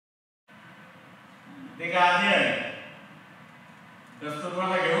ते गांधी आले,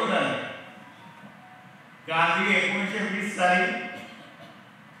 कस्तुरबाला घेऊन आले. गांधी 1920 साली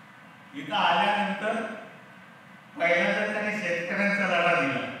इथं आल्यानंतर पहिल्यांदा त्यांनी शेतकऱ्यांचा लढा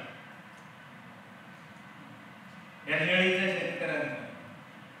दिला. एरळीच्या शेतकऱ्यांचा.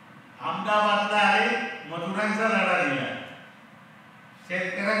 अहमदाबादला आले, मजुरांचा लढा दिला.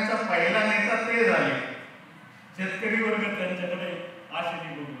 शेतकऱ्यांचा पहिला नेता ते झाले. शेतकरी वर्ग त्यांच्याकडे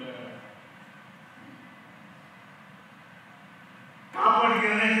आशेने बघू लागला. कापड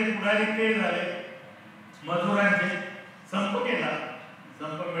गिरण्याचे पुढारी ते झाले. मजुरांचे संप केला,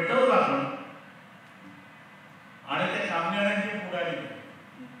 संप मिटवला आपण, आणि त्या कामगारांचे पुढारी.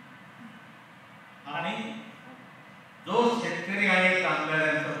 आणि जो शेतकरी आहे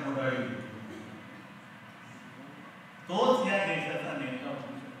कामगारांचा पुढारी तोच या देशाचा नेता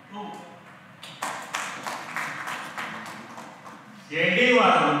होऊ शकतो. शेंडी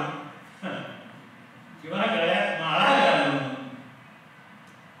वाढवून किंवा गळ्यात माळा घालून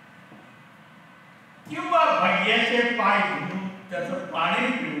किंवा भग्याचे पाय धुवून त्याचं पाणी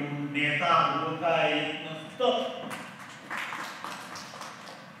पिऊन नेता होता येत नसतं.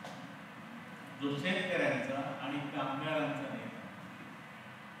 जो शेतकऱ्यांचा आणि कामगारांचा नेता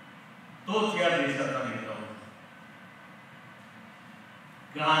तोच या देशाचा नेता होता.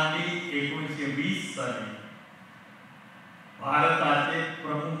 गांधी 1920 साली भारताचे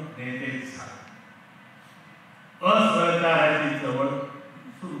प्रमुख नेते झाले. असहकाराची चळवळ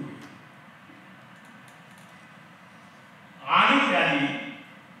सुरू केली आणि त्यांनी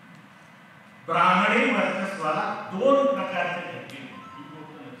ब्राह्मणी वर्चस्वाला 2 प्रकारचे धक्के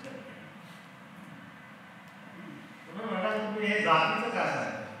लक्षात घ्या. तुम्ही म्हणाल तुम्ही हे जातीचं का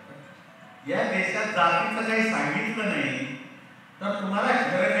सांगता? या देशात जातीचं काही सांगितलं नाही तर तुम्हाला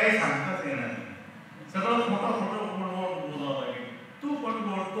खरं काही सांगताच येणार नाही. सगळं खोटं खोटं बोलावं लागेल. तू पण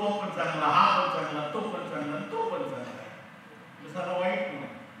बोल, तो पण चांगला, हा पण चांगला, तो पण चांगला, तो पण चांगला. सगळं वाईट नाही.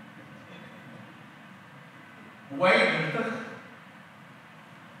 वाईट घटक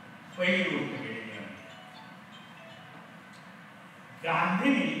पहिली गोष्ट केली.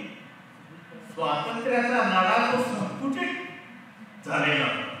 गांधींनी स्वातंत्र्याचा लढा तो संकुचित झालेला.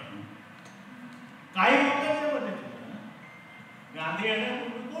 काही लोकांच्या मध्ये गांधी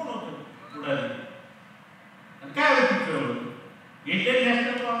येण्यापूर्वी कोण होतं पुढारी? काय होती चळवळ? इंडियन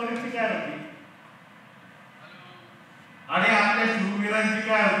नॅशनल काँग्रेसची काय होती आणि आपल्या शूरवीरांची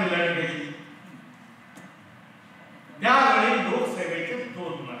काय होती लढण्याची? त्यावेळी लोकसेवेचे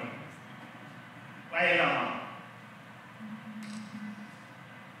 2 मार्ग. पहिला मार्ग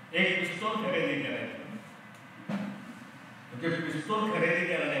एक पिस्तूल खरेदी करायचं. म्हणजे पिस्तूल खरेदी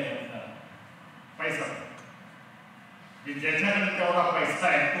करण्याकरता पैसा, ज्याच्याकडे तेवढा पैसा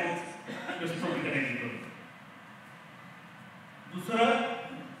आहे तोच पिस्तूल खरेदी करतो. दुसरं,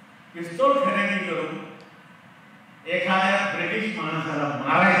 पिस्तूल खरेदी करून एखाद्या ब्रिटिश माणसाला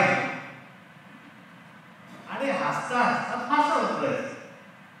मारायचं आणि हसता हसता फासा उतरायचं.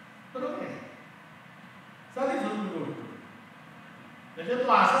 बरोबर आहे? साधी सोपी गोष्ट. त्याच्यात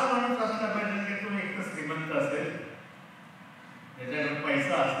तो असा माणूस असला पाहिजे की तो एक तर श्रीमंत असेल, त्याच्याकडे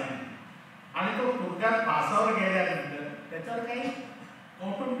पैसा असेल आणि तो तुमच्यात फासावर गेल्यानंतर त्याच्यावर काही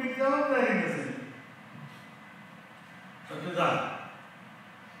कौटुंबिक जबाबदारी नसेल तर ते झालं.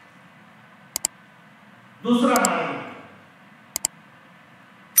 दुसरा मार्ग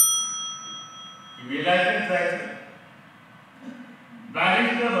विलायतेत जायचं,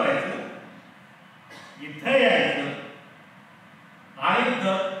 बॅरिस्टर व्हायचं, इथं यायचं आणि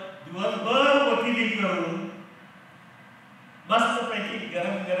दिवसभर वकिली करून मस्तपैकी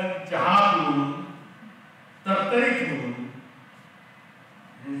गरम गरम चहा पिऊन तरतरीत होऊन,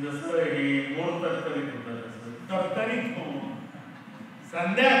 जसं हे मोड तरतरीत होतं तसं तरतरीत होऊन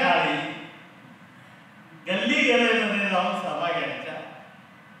संध्याकाळी गल्ली गल्लीमध्ये जाऊन सभा घ्यायच्या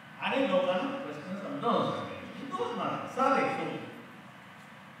आणि लोकांना प्रश्न समजावून सांगायचे. 2 मार्ग साधे सोपे.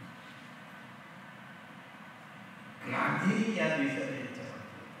 गांधी या देशात यायच्या,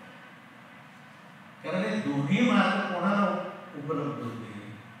 कारण हे दोन्ही मार्ग कोणाला उपलब्ध होते?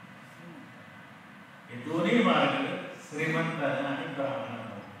 हे दोन्ही मार्ग श्रीमंतांना आणि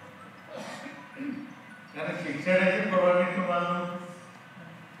ब्राह्मणांना. कारण शिक्षणाची परवानगी तुम्हाला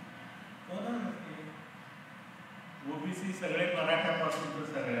ओबीसी सगळे मराठ्यापासून तर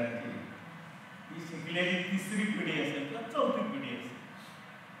सगळ्यांची ही शिकलेली 3री पिढी असेल किंवा 4थी पिढी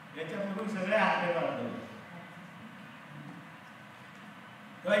असेल, याच्यामधून सगळे आकडे बांधले.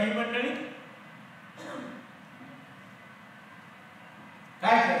 तेव्हा ही मंडळी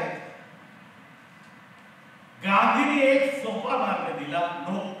काय करायचं? गांधींनी एक सोपा मार्ग दिला,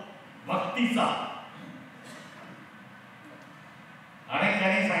 लोक भक्तीचा. आणि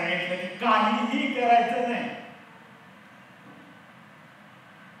त्यांनी सांगितलं सांगितलं की काहीही करायचं नाही,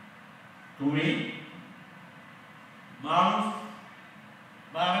 तुम्ही माणूस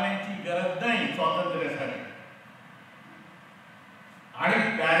मारण्याची गरज नाही स्वातंत्र्यासाठी, आणि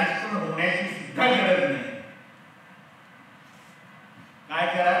बॅरिस्टर होण्याची सुद्धा गरज नाही. काय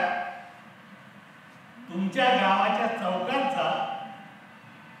करा, तुमच्या गावाच्या चौकात जा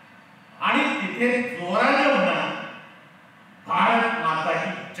आणि तिथे जोराने म्हणा भारत माता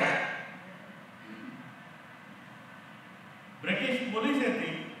की जय. ब्रिटिश पोलीस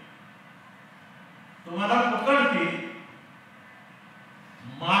येतील, तुम्हाला पकडतील,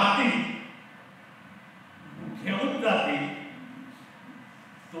 मारतील, घेऊन जातील.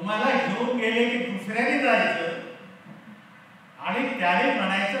 तुम्हाला घेऊन गेले की दुसऱ्याने जायचं आणि त्याने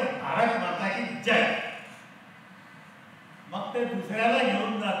म्हणायचं भारत माता की जय. मग ते दुसऱ्याला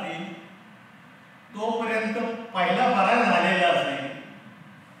घेऊन जातील, तोपर्यंत पहिला बरा झालेला असेल,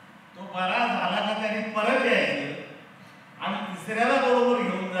 तो बरा झाला का त्याने परत यायचं आणि तिसऱ्याला बरोबर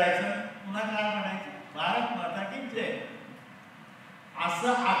घेऊन जायचं, पुन्हा काय म्हणायचं भारत माता की जय.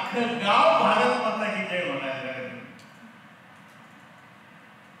 असं अख्खं गाव भारत माता की जय म्हणायला लागलं.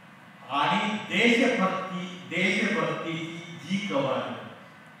 आणि देशभक्तीची जी कवायत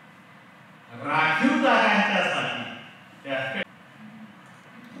राखीव जागांच्यासाठी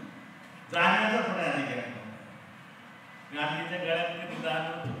जाण्याचा पुढे अधिकार गांधीच्या गळ्यात कधी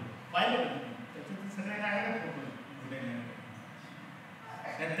जाणं पाहिलं त्याच्यात सगळे काय फोटो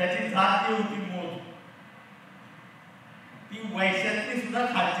त्याची जात जी होती मोज, ती वैश्यातली सुद्धा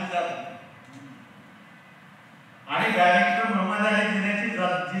खालची जात होती. आणि बॅरिस्टर मोहम्मद अली जिन्याची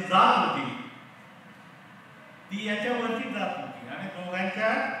जी जात होती ती याच्यावरची जात होती. आणि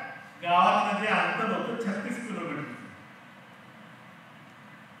दोघांच्या गावात जे अंतर होतं 36 किलोमीटर.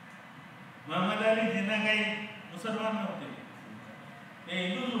 मोहम्मद अली जिन्ना काही मुसलमान नव्हते, ते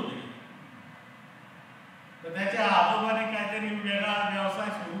हिंदूच होते. तर त्याच्या आजोबाने काहीतरी वेगळा व्यवसाय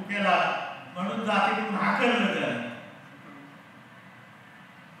सुरू केला म्हणून जातीतून हाकललं त्याला.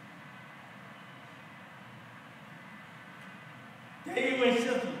 तेही वैश्यच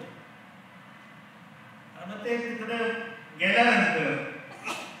होते. आणि ते तिकडे गेल्यानंतर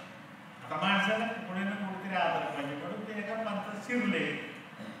आता माणसाला पुढे ना कुठेतरी आदर पाहिजे म्हणून ते एका पंथात शिरले.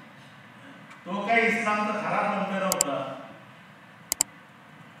 तो काही इस्लामचा खरा पंथ नव्हता.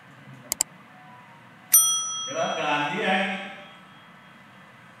 तेव्हा गांधी आणि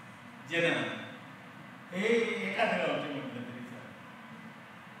जिना हे एकाच गावचे म्हटलं तरी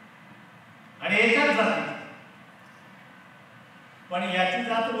आणि एकाच जाती. पण याची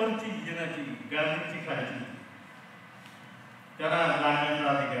जात वरची, जिनाची, गांधीची खालची, त्यांना जाण्याचा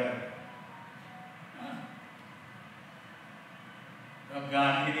अधिकार.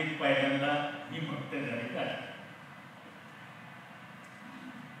 गांधीने पहिल्यांदा ही मक्तेदारी काढली.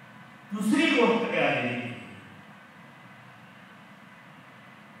 दुसरी गोष्ट काय आली,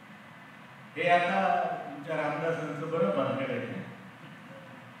 हे आता तुमच्या रामदासांचं बरं भानगड आहे.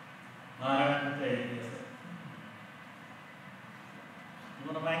 महाराष्ट्राचा इतिहास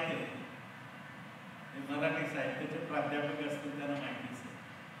तुम्हाला माहिती आहे, ते मराठी साहित्याचे प्राध्यापक असतील त्यांना माहितीच आहे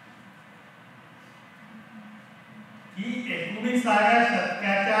की 19व्या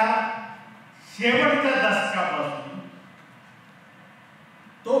शतकाच्या शेवटच्या दशकापासून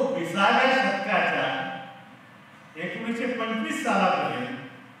तो 20व्या शतकाच्या 1925 सालापर्यंत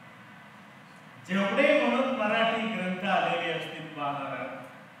जेवढे म्हणून मराठी ग्रंथ आलेले असतील बाजारात,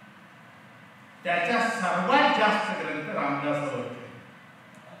 त्याच्या सर्वात जास्त ग्रंथ रामदासावरचे,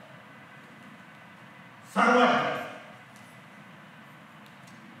 सर्वात जास्त.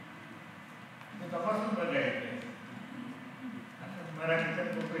 तपासून बघायचं मराठीच्या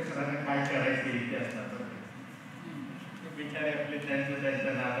प्रोफेसरांना काय करायचं इतिहासात. बिचारे आपले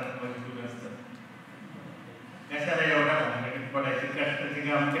त्यांच्या नादात मजबूर असतात. कशाला एवढा भानगडीत पडायची, कष्टाची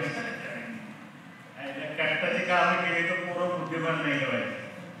काम कशाला करायची. कष्टाची कामं केली तर पोरं बुद्धिमान नाही करायचे,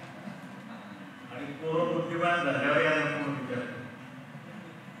 आणि पोरं बुद्धिमान झाल्यावर याला कोण विचारतो.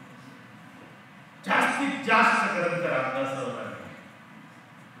 जास्तीत जास्त ग्रंथ रामदासावर आले.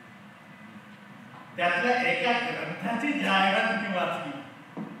 त्यातल्या एका ग्रंथाची जाहिरात मी वाचली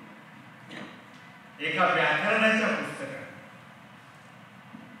एका व्याकरणाच्या पुस्तकात.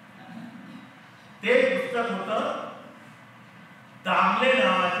 ते पुस्तक होतं दामले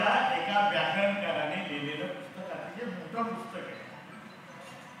नावाच्या एका व्याकरणकाराने लिहिलेलं पुस्तक. अतिशय मोठं पुस्तक आहे.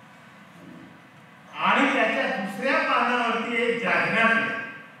 आणि त्याच्या दुसऱ्या पानावरती एक जाहिरात आहे.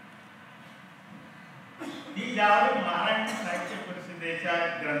 ती ज्यावेळी महाराष्ट्र साहित्य परिषदेच्या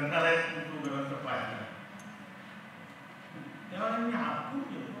ग्रंथालयात तो ग्रंथ पाहिला तेव्हा मी हापून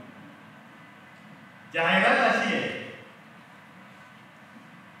गेलो. जाहिरात अशी आहे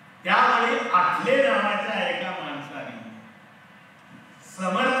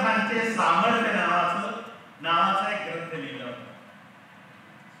समर्थांचे सामर्थ्य नावाचा एक ग्रंथ लिहिला होता.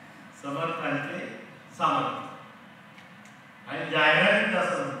 समर्थांचे सामर्थ्य. आणि जाहिरातीत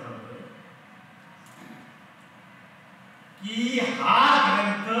असं म्हटलं होतं की हा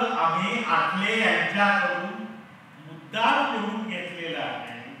ग्रंथ आम्ही आठले यांच्याकडून मुद्दाम लिहून घेतलेला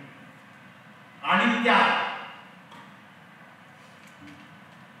आहे आणि त्यात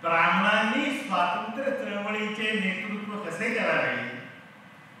ब्राह्मणांनी स्वातंत्र्य चळवळीचे नेतृत्व कसे करावे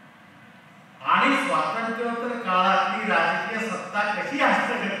आणि स्वातंत्र्योत्तर काळातली राजकीय सत्ता कशी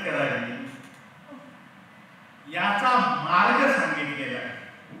हस्तगत करावी याचा मार्ग सांगितलेला आहे.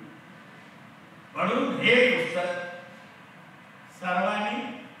 म्हणून हे पुस्तक सर्वांनी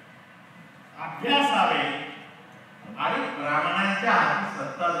अभ्यासावे आणि ब्राह्मणांच्या हाती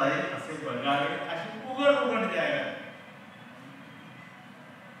सत्ता जाईल असे बघावे अशी उघड जाहिरात.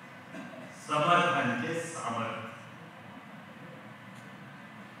 समर्थांचे सामर्थ्य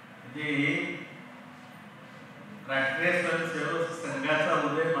म्हणजे राष्ट्रीय स्वयंसेवक संघाचा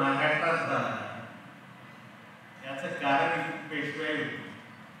उदय महाराष्ट्रात झाला याचं कारण पेशवाई होती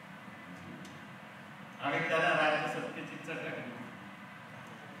आणि त्याला राज्यसत्तेची चटक.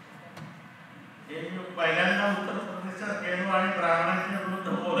 हे मी पहिल्यांदा उत्तर प्रदेशात गेलो आणि ब्राह्मणांच्या विरुद्ध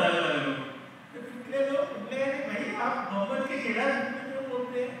बोलायला लागलो. तिथले लोक म्हटले भाई आप मोहम्मद के खिलाफ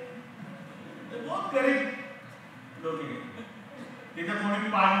बोलते बहुत गरीब लोक आहेत. तिथे कोणी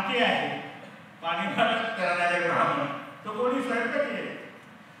पाणके आहे, पाणी भरत करणारे ब्राह्मण, तो कोणी स्वयंपाकी आहे.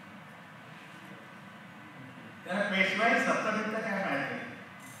 त्याला पेशवाई सत्ता देता काय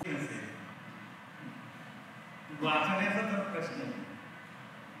माहिती नसेल. वाचण्याचा तर प्रश्न नाही.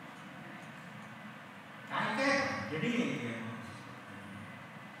 काय काय घडी येते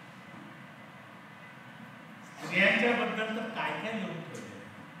स्त्रियांच्या बद्दल तर काय काय लिहून ठेवले.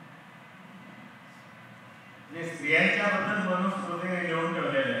 स्त्रियांच्या बद्दल मनुस्मृतीने लिहून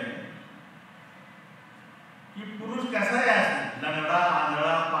ठेवलेले आहे की पुरुष कसा आहे, लंगडा,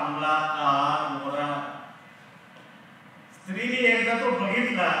 आंधळा, पांगळा, काळा, गोरा. स्त्रीने एकदा तो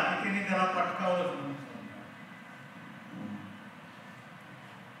बघितला की तिने त्याला पटकावलं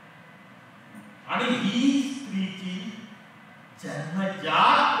आणि ही स्त्रीची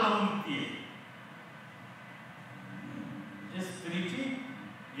जन्मजात प्रवृत्ती आहे. स्त्रीची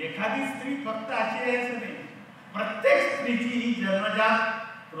एखादी स्त्री फक्त अशी आहे असं नाही, प्रत्येक स्त्रीची ही जन्मजात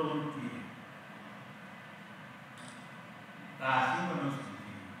प्रवृत्ती आहे. अशी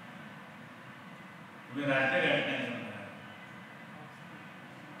मनुस्मृती तुम्ही राज्यघटना.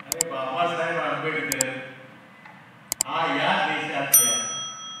 अरे बाबासाहेब आंबेडकर हा या देशातल्या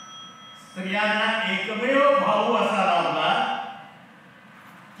स्त्रियांना एकमेव भाऊ असा लावला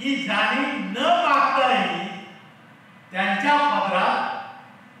की ज्याने न मागताही त्यांच्या पदरात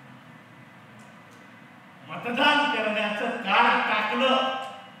मतदान करण्याचं कार्ड टाकलं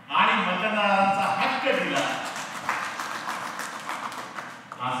आणि मतदाराचा हक्क दिला.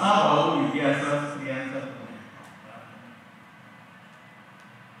 असा भाऊ इतिहासात स्त्रियांचा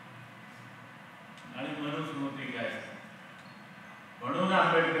आणि मनुस्मृती काय. म्हणून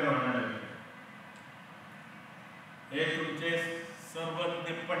आंबेडकर म्हणाले हे तुमचे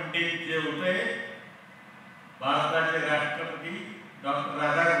सर्वज्ञ पंडित जे होते भारताचे राष्ट्रपती डॉक्टर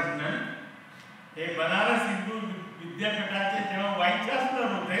राधाकृष्णन हे बनारस हिंदू विद्यापीठाचे जेव्हा वाईस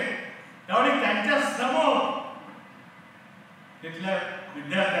चान्सलर होते त्यावेळी त्यांच्या समोर तिथल्या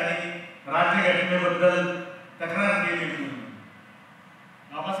विद्यार्थ्यांनी राज्यघटनेबद्दल तक्रार केली होती.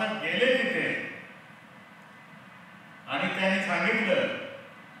 बाबासाहेब गेले तिथे आणि त्यांनी सांगितलं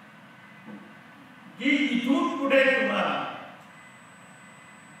की इथून पुढे तुम्हाला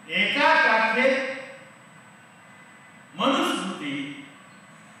एका काठेत मनुस्मृती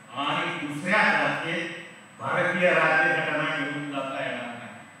आणि दुसऱ्या काठेत भारतीय राज्यघटना घेऊन जाता येणार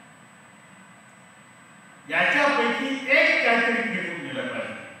नाही. याच्यापैकी एक काहीतरी फेकून दिलं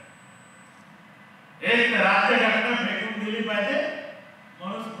पाहिजे. एक राज्यघटना फेकून दिली पाहिजे,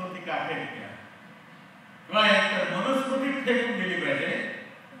 मनुस्मृती काठेत घ्या, किंवा एक तर मनुस्मृती फेकून दिली पाहिजे,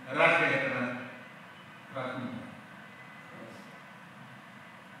 राज्यघटना राखून घ्या.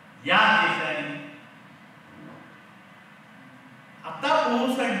 या देशाने आता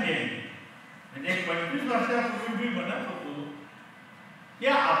बहुसंख्य म्हणजे 25 वर्षापूर्वी मी म्हणत होतो की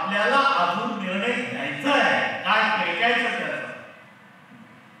आपल्याला अजून निर्णय घ्यायचा आहे, काय फेकायचं त्याचा.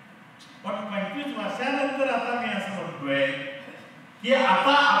 पण 25 वर्षानंतर आता मी असं म्हणतोय की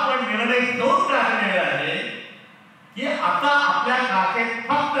आता आपण निर्णय घेऊन टाकलेला आहे की आता आपल्या काखेत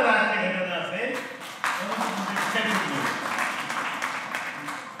फक्त राज्यघटना असेल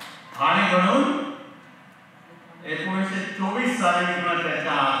आणि म्हणून 1924 साली किंवा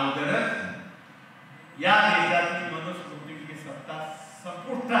त्याच्या अगोदरच या देशातील मनुस्मृतीची सत्ता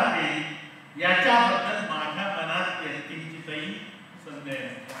संपुष्टात येईल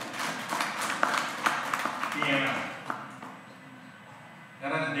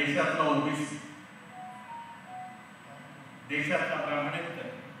कारण देशातला ओबीसी, देशातला ब्राह्मणेतर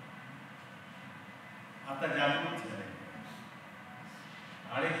आता जागृत झाले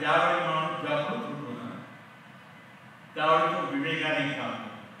आणि ज्यावेळी माणूस जागृत होतो ना त्यावेळी तो विवेकाने काम करतो.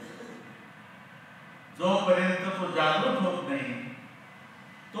 जोपर्यंत तो जागृत होत नाही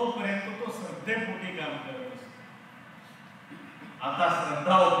तोपर्यंत तो श्रद्धेपोटी काम करत असतो. आता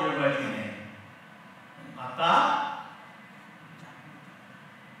श्रद्धा उपयोगाची नाही, आता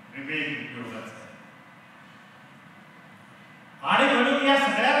विवेक उपयोगाचा आहे. आणि म्हणून या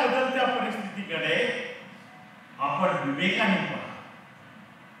सगळ्या बदलत्या परिस्थितीकडे आपण विवेकाने पहा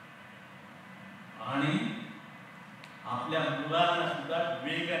आणि आपल्या मुलांना सुद्धा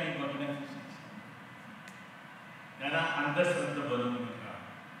विवेकाने बघण्याची शिक्षा, त्यांना अंधश्रद्धा बनवू नका.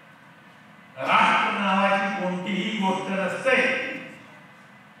 राष्ट्र नावाची कोणतीही गोष्ट नसते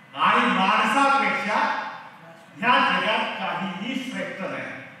आणि माणसापेक्षा ह्या जगात काहीही श्रेष्ठ नाही.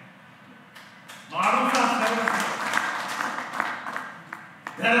 माणूस हा सर्वश्रेष्ठ.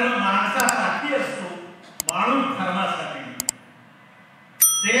 धर्म माणसासाठी असतो, माणूस धर्मासाठी.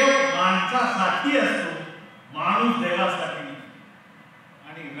 देव माणसासाठी असतो, माणूस देवासाठी.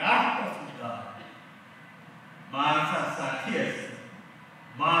 आणि राष्ट्र सुद्धा माणसासाठी असतो,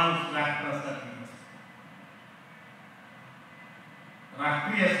 माणूस राष्ट्रासाठी नसतो.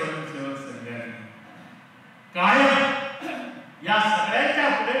 राष्ट्रीय स्वयंसेवक संघाने कायम या सगळ्यांच्या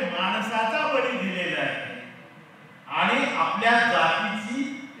पुढे माणसाचा बळी दिलेला आहे आणि आपल्या जातीची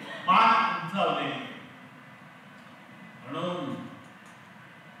मान उंचावलेली. म्हणून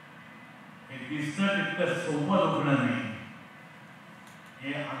हे दिसणं तितकं सोपं दुखणं नाही,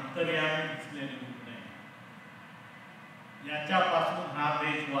 हे अंतर्यामी दिसलेले दुःख नाही. याच्यापासून हा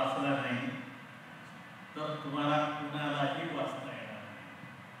देश वाचला नाही तर तुम्हाला कुणालाही वाचता येणार नाही.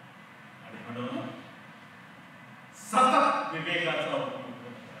 आणि म्हणून सतत विवेकाचा उपयोग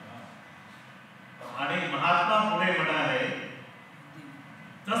करा. आणि महात्मा पुढे म्हणाले,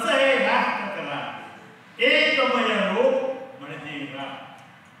 जसं हे राष्ट्र करा एकमय लोक म्हणजे राष्ट्र.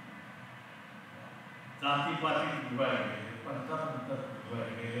 जातीपाती विभाग गेले, पंथापंथ विभाग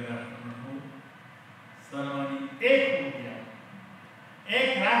गेले, राष्ट्र म्हणून सर्वांनी एक होऊया,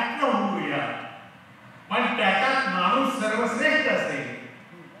 एक राष्ट्र होऊया. पण त्याच्यात माणूस सर्वश्रेष्ठ असेल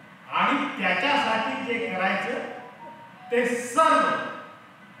आणि त्याच्यासाठी जे करायचं ते सर्व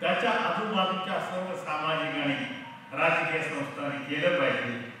त्याच्या आजूबाजूच्या सर्व सामाजिक आणि राजकीय संस्थांनी केलं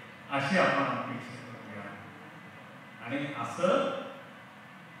पाहिजे अशी आपण अपेक्षा करूया. आणि असं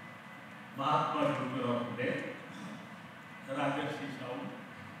महात्मा ज्योतिराव फुले, राजर्षी शाहू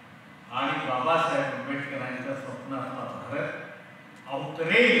आणि बाबासाहेब आंबेडकरांच्या स्वप्नातला भारत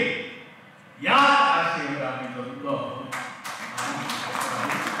अवतरेल या आशेवर आम्ही जगतो आहोत.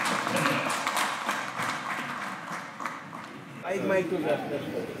 एक माईक तुझा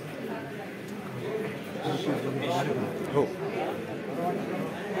हो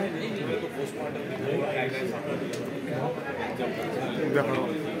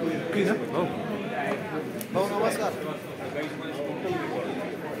हो नमस्कार.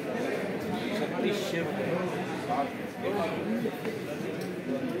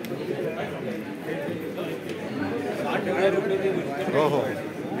 हो हो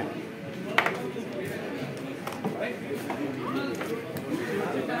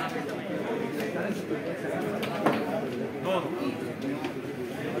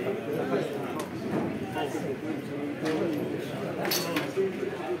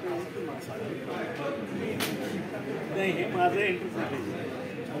नाही, हे माझं इंटरेस्ट आहे.